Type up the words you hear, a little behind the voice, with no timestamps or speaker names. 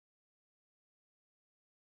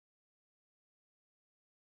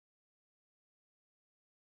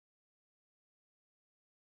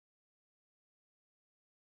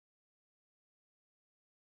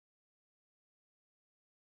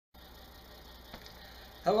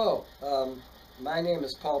Hello, my name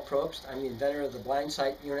is Paul Propst. I'm the inventor of the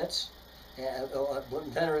BlindSight units, and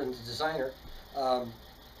inventor and designer. Um,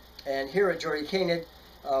 and here at Jordy Canid,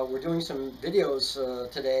 we're doing some videos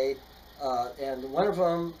today, and one of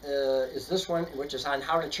them is this one, which is on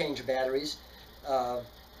how to change batteries on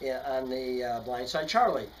the BlindSight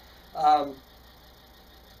Charlie. Um,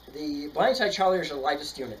 the BlindSight Charlie is the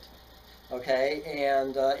lightest unit, okay,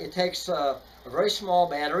 and it takes a very small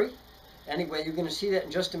battery. Anyway, you're going to see that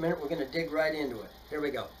in just a minute. We're going to dig right into it. Here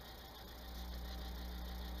we go.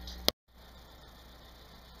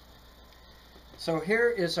 So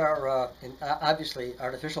here is our, obviously,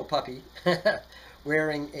 artificial puppy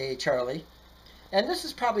wearing a Charlie. And this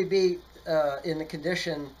is probably be in the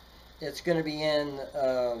condition it's going to be in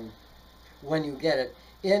when you get it.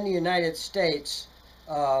 In the United States,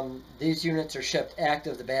 these units are shipped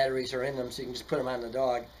active. The batteries are in them, so you can just put them on the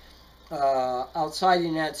dog. Outside the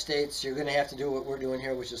United States, you're going to have to do what we're doing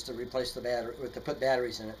here, which is to replace the battery, to put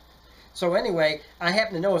batteries in it. So anyway, I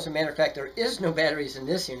happen to know, as a matter of fact, there is no batteries in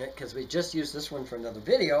this unit because we just used this one for another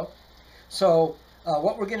video. So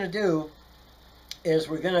what we're going to do is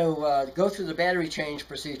we're going to go through the battery change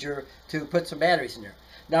procedure to put some batteries in there.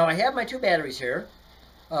 Now I have my two batteries here.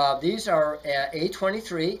 These are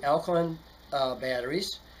A23 alkaline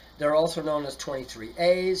batteries. They're also known as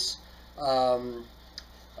 23As.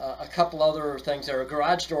 A couple other things. There are a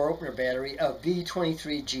garage door opener battery, a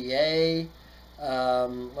V23GA,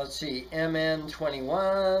 let's see,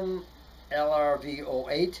 MN21,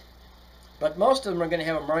 LRV08, but most of them are going to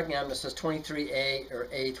have a marking on them that says 23A or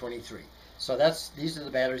A23. So these are the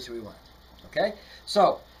batteries we want. Okay,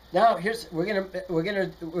 so now we're gonna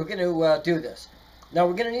do this. Now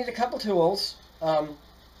we're gonna need a couple tools.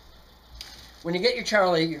 When you get your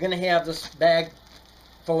Charlie, you're gonna have this bag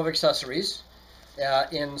full of accessories.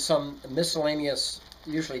 In some miscellaneous,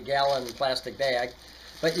 usually gallon plastic bag.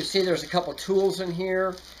 But you see there's a couple tools in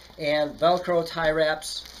here, and Velcro tie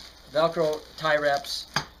wraps,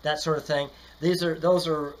 that sort of thing.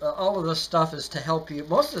 All of this stuff is to help you.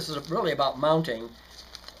 Most of this is really about mounting.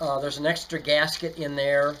 There's an extra gasket in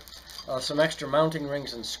there, some extra mounting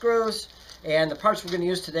rings and screws, and the parts we're going to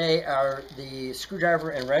use today are the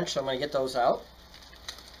screwdriver and wrench, so I'm going to get those out.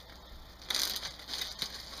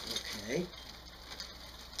 Okay.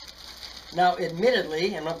 Now,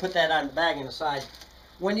 admittedly, I'm going to put that on the bag on the side.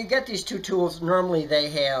 When you get these two tools, normally they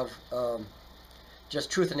have just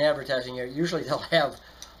truth in advertising here. Usually they'll have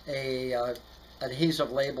a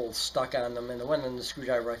adhesive label stuck on them, and the one in the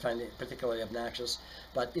screwdriver I find particularly obnoxious,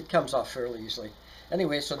 but it comes off fairly easily.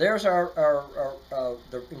 Anyway, so there's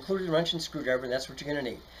the included wrench and screwdriver, and that's what you're going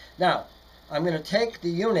to need. Now, I'm going to take the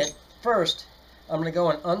unit first. I'm going to go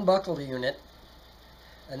and unbuckle the unit.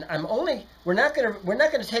 And we're not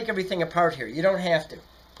gonna take everything apart here. You don't have to,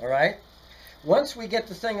 all right? Once we get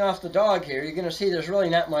the thing off the dog here, you're gonna see there's really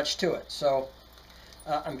not much to it. So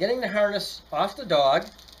I'm getting the harness off the dog.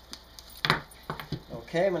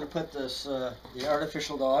 Okay, I'm gonna put this, the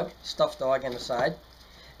artificial dog, stuffed dog on the side.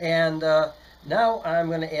 And now I'm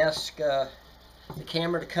gonna ask the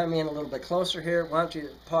camera to come in a little bit closer here. Why don't you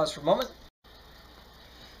pause for a moment?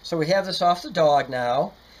 So we have this off the dog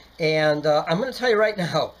now. And I'm going to tell you right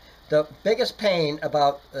now, the biggest pain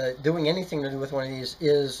about doing anything to do with one of these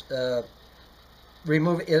is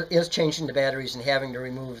changing the batteries and having to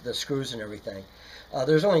remove the screws and everything.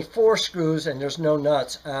 There's only 4 screws and there's no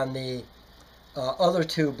nuts on the other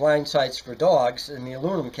 2 BlindSights for dogs in the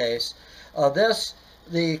aluminum case.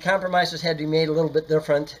 The compromises had to be made a little bit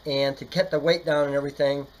different, and to get the weight down and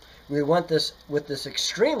everything, we want this with this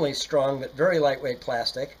extremely strong but very lightweight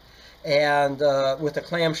plastic, and with a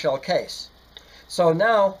clamshell case. So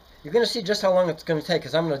now you're going to see just how long it's going to take,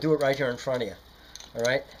 because I'm going to do it right here in front of you. All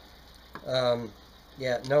right.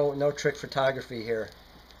 Yeah, no trick photography here.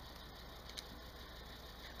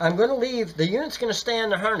 I'm going to leave the unit's going to stay on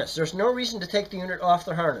the harness. There's no reason to take the unit off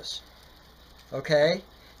the harness. Okay,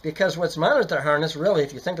 because what's mounted to the harness, really,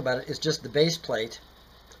 if you think about it, is just the base plate,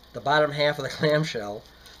 the bottom half of the clamshell.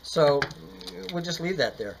 So we'll just leave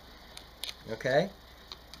that there. Okay.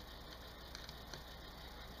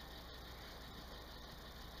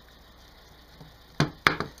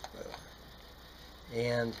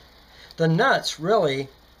 And the nuts, really,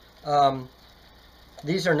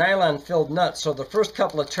 these are nylon filled nuts, so the first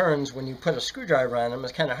couple of turns when you put a screwdriver on them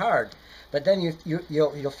is kind of hard, but then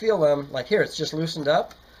you'll feel them, like here, it's just loosened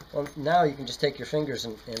up. Well, now you can just take your fingers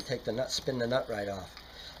and take the nut, spin the nut right off.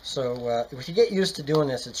 So if you get used to doing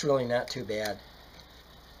this, it's really not too bad.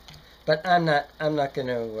 But I'm not going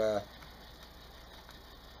to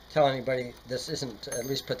tell anybody this isn't at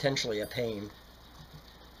least potentially a pain.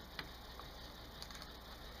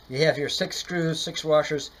 You have your 6 screws, 6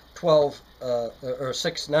 washers, 12 or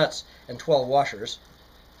 6 nuts and 12 washers.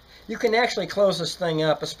 You can actually close this thing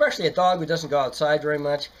up, especially a dog who doesn't go outside very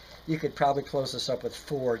much. You could probably close this up with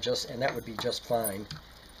 4, and that would be just fine.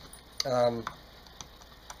 It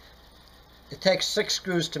takes 6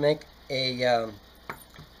 screws to make a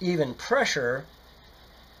even pressure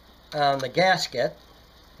on the gasket.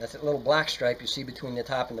 That's that little black stripe you see between the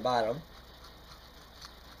top and the bottom.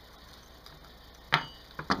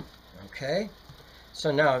 Okay,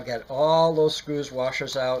 so now I've got all those screws,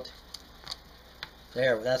 washers out.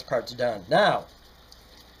 There, that part's done. Now,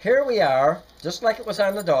 here we are, just like it was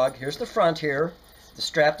on the dog. Here's the front here, the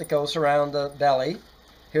strap that goes around the belly.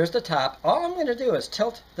 Here's the top. All I'm going to do is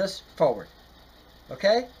tilt this forward.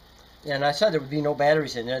 Okay? And I said there would be no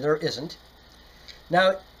batteries in there. There isn't.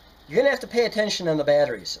 Now, you're going to have to pay attention on the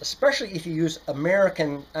batteries, especially if you use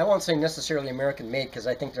American, I won't say necessarily American made, because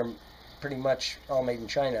I think they're pretty much all made in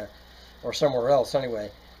China or somewhere else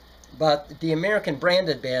anyway. But the American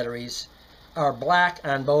branded batteries are black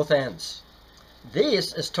on both ends.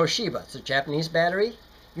 This is Toshiba. It's a Japanese battery.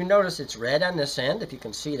 You notice it's red on this end, if you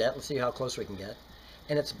can see that. Let's see how close we can get.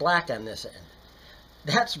 And it's black on this end.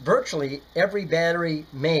 That's virtually every battery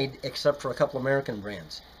made except for a couple American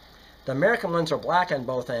brands. The American ones are black on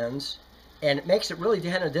both ends, and it makes it really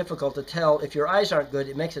kind of difficult to tell. If your eyes aren't good,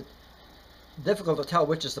 it makes it difficult to tell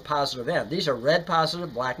which is the positive end. These are red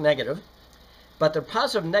positive, black negative, but the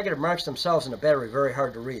positive and negative marks themselves in the battery are very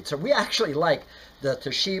hard to read. So we actually like the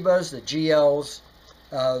Toshibas, the GLs,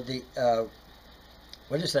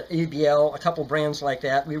 what is that, EBL, a couple brands like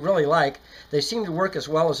that. We really like. They seem to work as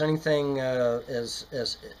well as anything,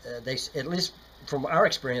 they, at least from our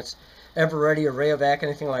experience, Everready or Rayovac,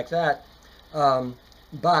 anything like that.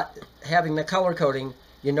 But having the color coding,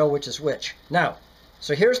 you know which is which. Now,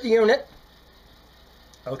 so here's the unit.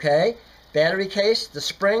 Okay, battery case, the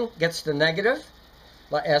spring gets the negative,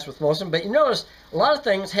 as with most of them. But you notice a lot of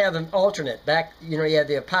things have an alternate. Back, you know, you have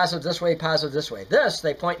the positive this way, positive this way. This,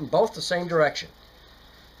 they point in both the same direction.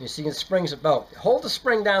 You see the springs at both. Hold the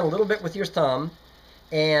spring down a little bit with your thumb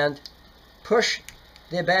and push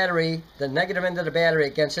the battery, the negative end of the battery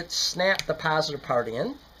against it. Snap the positive part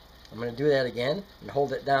in. I'm going to do that again and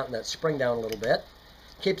hold it down, that spring down a little bit.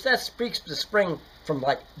 Keeps the spring from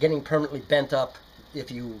like getting permanently bent up if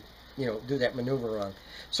you do that maneuver wrong.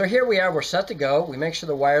 So here we are, we're set to go. We make sure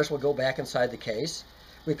the wires will go back inside the case.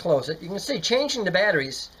 We close it. You can see changing the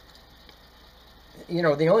batteries,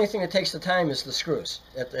 the only thing that takes the time is the screws.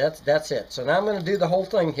 That's it. So now I'm going to do the whole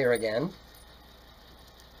thing here again.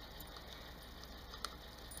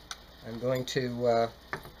 I'm going to,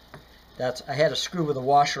 I had a screw with a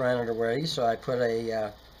washer on it already, so I put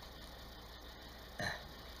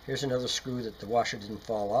here's another screw that the washer didn't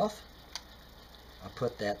fall off. I'll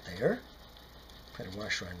put that there. Put a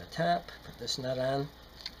washer on the top, put this nut on.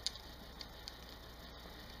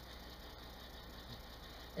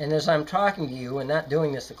 And as I'm talking to you and not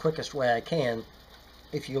doing this the quickest way I can,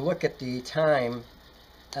 if you look at the time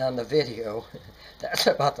on the video, that's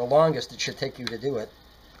about the longest it should take you to do it.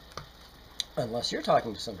 Unless you're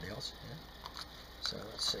talking to somebody else. Yeah. So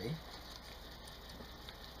let's see.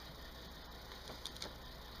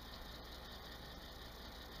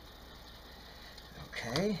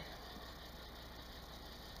 Okay.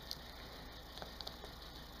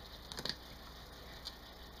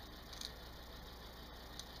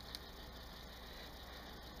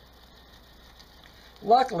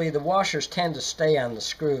 Luckily, the washers tend to stay on the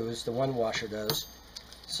screws. The one washer does.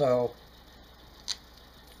 So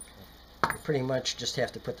you pretty much just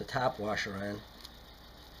have to put the top washer on.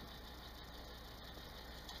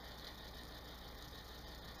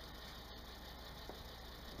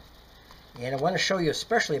 And I want to show you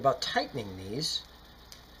especially about tightening these,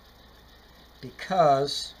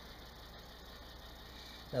 because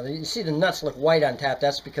now you see the nuts look white on top.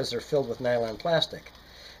 That's because they're filled with nylon plastic.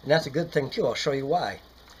 And that's a good thing too. I'll show you why. I'm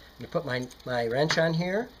going to put my wrench on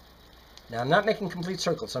here. Now I'm not making complete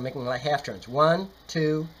circles. I'm making like half turns. 1,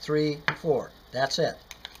 2, 3, 4. That's it.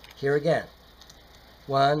 Here again.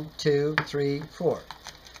 1, 2, 3, 4.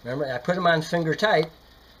 Remember, I put them on finger tight.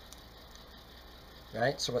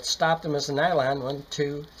 Right? So what stopped them is the nylon. 1,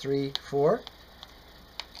 2, 3, 4.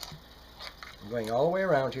 I'm going all the way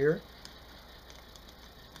around here.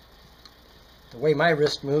 The way my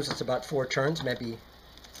wrist moves, it's about 4 turns, maybe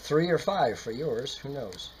 3 or 5 for yours. Who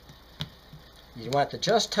knows? You want to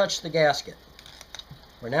just touch the gasket.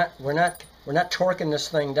 We're not torquing this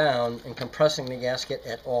thing down and compressing the gasket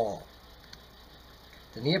at all.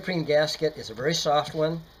 The neoprene gasket is a very soft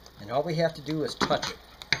one, and all we have to do is touch it.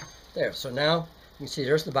 There. So now you can see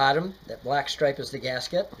there's the bottom. That black stripe is the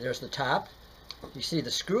gasket. There's the top. you see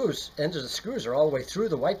the screws, ends of the screws are all the way through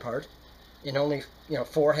the white part in only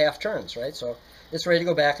 4 half turns, right? So it's ready to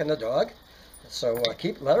go back on the dog. So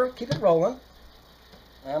keep it rolling.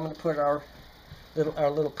 I'm going to put our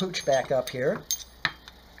little pooch back up here,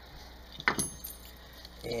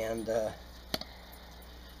 and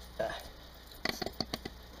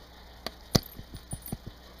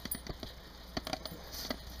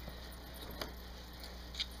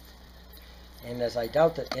as I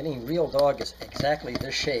doubt that any real dog is exactly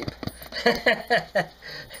this shape. There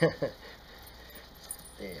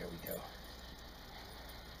we go.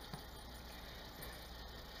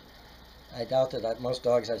 I doubt that most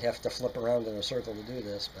dogs I'd have to flip around in a circle to do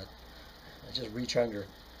this, but I just reach under.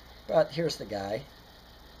 But here's the guy.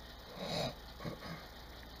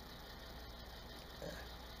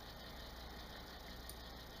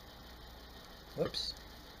 Whoops.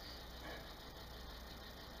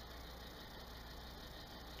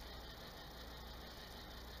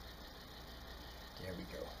 There we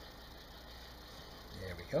go.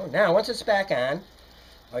 There we go. Now, once it's back on,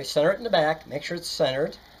 I center it in the back, make sure it's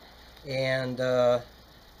centered. And, oh,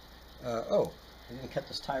 I didn't cut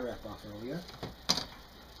this tie wrap off earlier.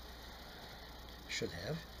 Should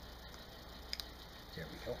have. There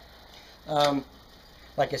we go.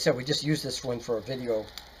 Like I said, we just used this one for a video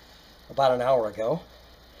about an hour ago.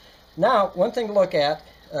 Now, one thing to look at,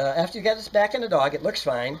 after you get this back in the dog, it looks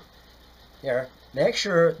fine. Here, make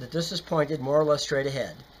sure that this is pointed more or less straight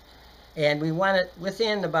ahead. And we want it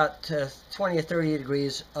within about 20 or 30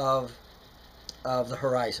 degrees of the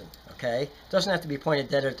horizon, okay? It doesn't have to be pointed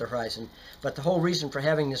dead at the horizon, but the whole reason for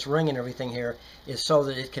having this ring and everything here is so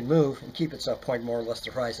that it can move and keep itself pointed more or less to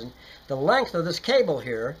the horizon. The length of this cable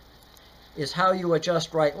here is how you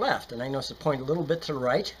adjust right-left, and I notice it point a little bit to the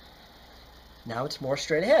right. Now it's more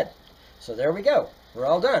straight ahead. So there we go. We're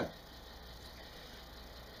all done.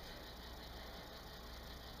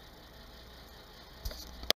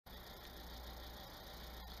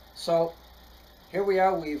 So here we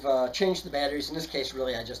are. We've changed the batteries. In this case,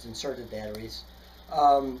 really, I just inserted batteries.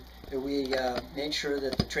 We made sure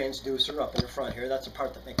that the transducer up in the front here, that's the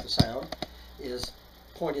part that makes the sound, is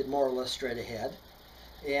pointed more or less straight ahead.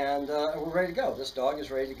 And we're ready to go. This dog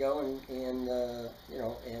is ready to go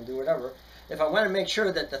and do whatever. If I want to make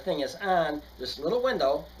sure that the thing is on, this little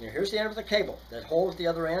window, here's the end of the cable, that hole at the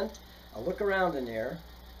other end, I'll look around in there.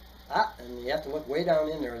 And you have to look way down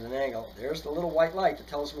in there at an angle. There's the little white light that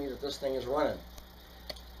tells me that this thing is running.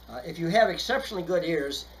 If you have exceptionally good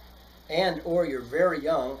ears, and or you're very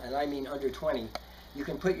young, and I mean under 20, you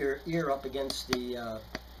can put your ear up against the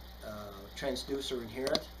transducer and hear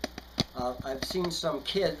it. I've seen some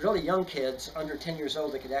kids, really young kids, under 10 years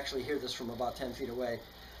old, that could actually hear this from about 10 feet away.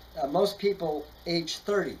 Most people age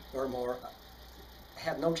 30 or more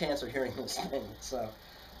have no chance of hearing this thing. So.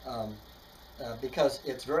 Because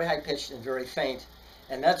it's very high pitched and very faint,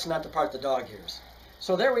 and that's not the part the dog hears.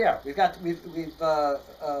 So there we are. We've got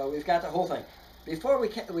the whole thing. Before we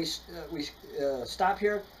stop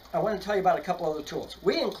here, I want to tell you about a couple other tools.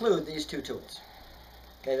 We include these two tools.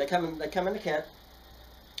 Okay, they come in the kit.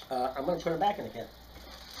 I'm going to put them back in the kit.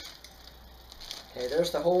 Okay,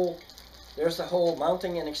 there's the whole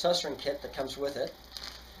mounting and accessory kit that comes with it.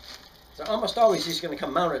 So almost always these are going to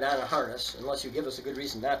come mounted on a harness, unless you give us a good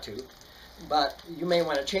reason not to. But you may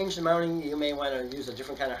want to change the mounting, you may want to use a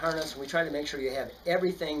different kind of harness. We try to make sure you have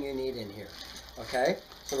everything you need in here. Okay,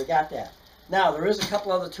 so we got that. Now, there is a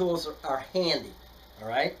couple other tools that are handy, all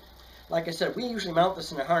right? Like I said, we usually mount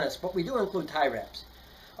this in a harness, but we do include tie wraps.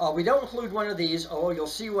 We don't include one of these, although you'll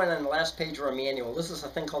see one on the last page of our manual. This is a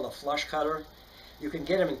thing called a flush cutter. You can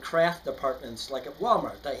get them in craft departments, like at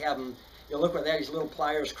Walmart. They have them, you'll look where they have these little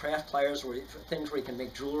pliers, craft pliers, things where you can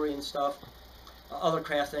make jewelry and stuff, other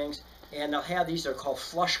craft things. And they'll have these, they're called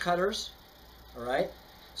flush cutters, all right?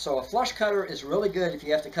 So a flush cutter is really good if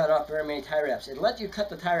you have to cut off very many tie wraps. It lets you cut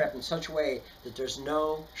the tie wrap in such a way that there's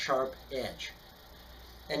no sharp edge.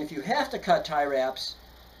 And if you have to cut tie wraps,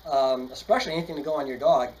 especially anything to go on your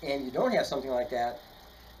dog, and you don't have something like that,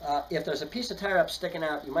 if there's a piece of tie wrap sticking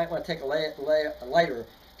out, you might want to take a lighter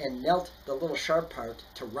and melt the little sharp part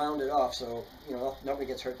to round it off so nobody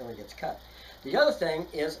gets hurt, nobody gets cut. The other thing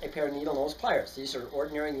is a pair of needle nose pliers. These are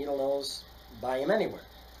ordinary needle nose, buy them anywhere.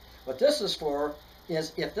 What this is for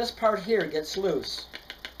is if this part here gets loose,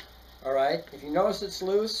 all right, if you notice it's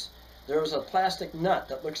loose, there's a plastic nut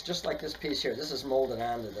that looks just like this piece here. This is molded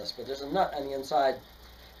onto this, but there's a nut on the inside,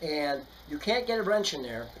 and you can't get a wrench in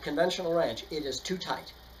there, a conventional wrench. It is too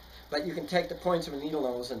tight. But you can take the points of a needle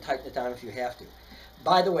nose and tighten it down if you have to.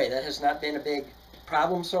 By the way, that has not been a big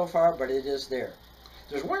problem so far, but it is there.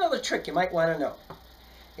 There's one other trick you might want to know.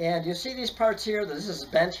 And you see these parts here, this is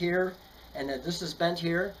bent here, and that this is bent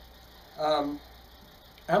here. I'm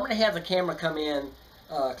going to have the camera come in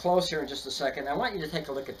close here in just a second. I want you to take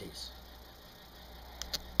a look at these.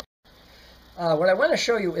 What I want to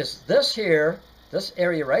show you is this here, this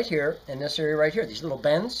area right here, and this area right here, these little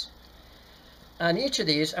bends. On each of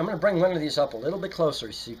these, I'm going to bring one of these up a little bit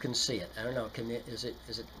closer so you can see it. I don't know, is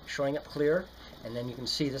it showing up clear? And then you can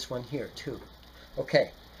see this one here too. Okay,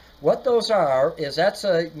 what those are is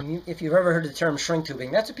if you've ever heard the term shrink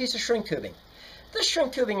tubing, that's a piece of shrink tubing. This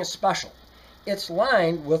shrink tubing is special. It's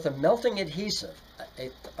lined with a melting adhesive, a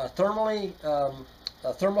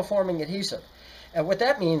thermoforming adhesive. And what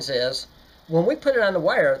that means is, when we put it on the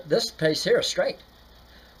wire, this piece here is straight.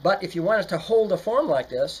 But if you want it to hold a form like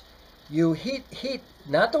this, you heat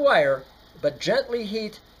not the wire, but gently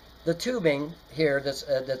heat the tubing here that's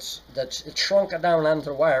it's shrunk down onto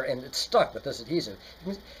the wire, and it's stuck with this adhesive.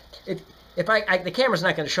 The camera's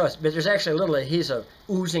not going to show us, but there's actually a little adhesive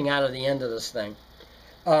oozing out of the end of this thing.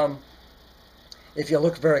 If you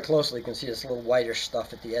look very closely, you can see this little whitish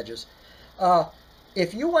stuff at the edges.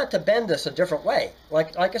 If you want to bend this a different way,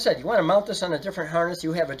 like I said, you want to mount this on a different harness,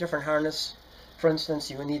 you have a different harness. For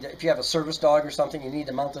instance, if you have a service dog or something, you need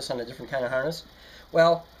to mount this on a different kind of harness.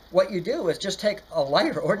 Well, what you do is just take a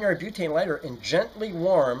lighter, ordinary butane lighter, and gently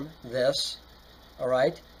warm this, all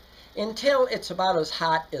right, until it's about as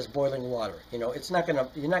hot as boiling water. You know, you're not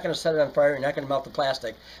gonna set it on fire, you're not gonna melt the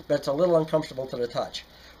plastic, but it's a little uncomfortable to the touch.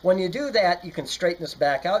 When you do that, you can straighten this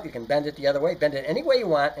back out, you can bend it the other way, bend it any way you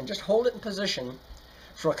want, and just hold it in position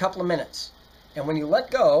for a couple of minutes. And when you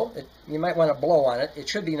let go, you might want to blow on it. It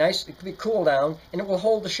should be nice, it could be cool down, and it will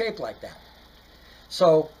hold the shape like that.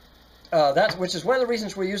 So which is one of the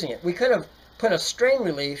reasons we're using it. We could have put a strain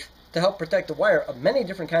relief to help protect the wire of many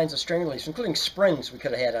different kinds of strain reliefs, including springs we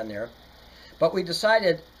could have had on there. But we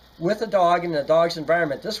decided with a dog in the dog's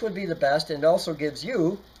environment, this would be the best, and it also gives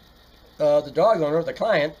you, the dog owner, the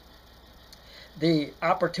client, the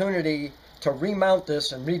opportunity to remount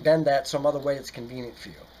this and rebend that some other way that's convenient for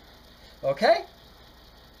you. Okay?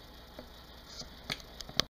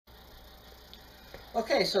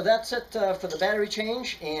 Okay, so that's it for the battery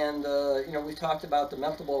change, and you know, we talked about the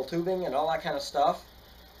meltable tubing and all that kind of stuff.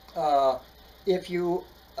 If you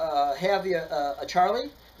have a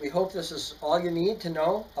Charlie, we hope this is all you need to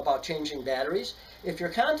know about changing batteries. If you're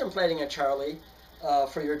contemplating a Charlie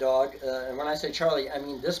for your dog, and when I say Charlie, I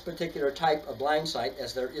mean this particular type of BlindSight,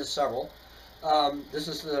 as there is several. This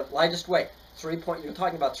is the lightest weight. You're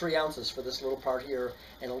talking about 3 ounces for this little part here,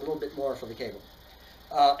 and a little bit more for the cable.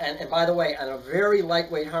 And by the way, on a very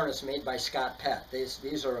lightweight harness made by Scott Pett.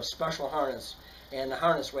 These are a special harness, and the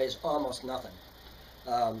harness weighs almost nothing.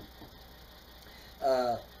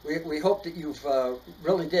 We hope that you've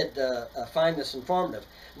really did find this informative.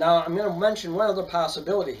 Now, I'm going to mention one other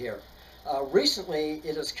possibility here. Recently,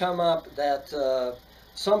 it has come up that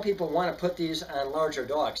some people want to put these on larger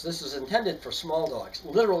dogs. This is intended for small dogs.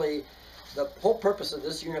 Literally, the whole purpose of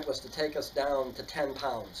this unit was to take us down to 10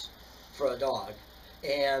 pounds for a dog.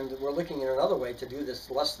 And we're looking at another way to do this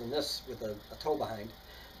less than this with a tow behind.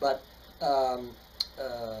 But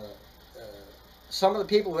some of the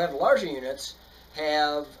people who have larger units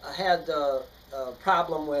have had a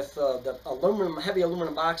problem with the heavy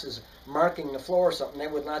aluminum boxes marking the floor or something. They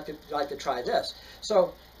would not like to try this.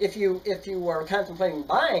 So if you are contemplating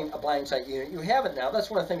buying a BlindSight unit, you have it now. That's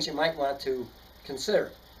one of the things you might want to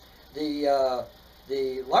consider. The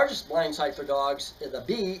largest BlindSight for dogs, the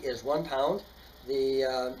B, is 1 pound.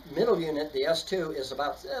 The middle unit, the S2, is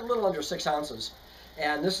about a little under 6 ounces,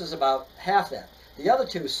 and this is about half that. The other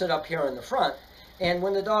two sit up here in the front, and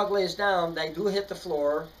when the dog lays down, they do hit the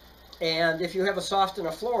floor, and if you have a soft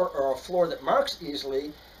enough floor, or a floor that marks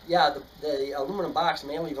easily, yeah, the aluminum box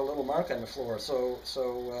may leave a little mark on the floor, so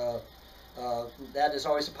that is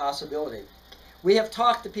always a possibility. We have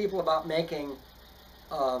talked to people about making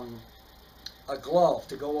a glove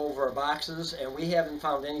to go over our boxes, and we haven't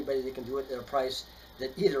found anybody that can do it at a price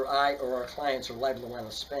that either I or our clients are liable to want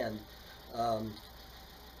to spend.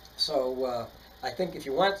 I think if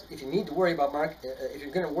you need to worry about if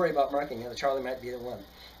you're going to worry about marking, the Charlie might be the one.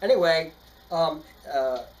 Anyway,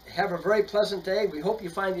 have a very pleasant day. We hope you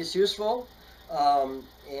find this useful.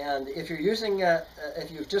 And if you're using, if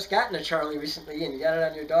you've just gotten a Charlie recently and you got it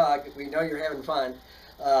on your dog, we know you're having fun.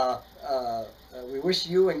 We wish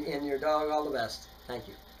you and your dog all the best. Thank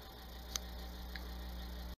you.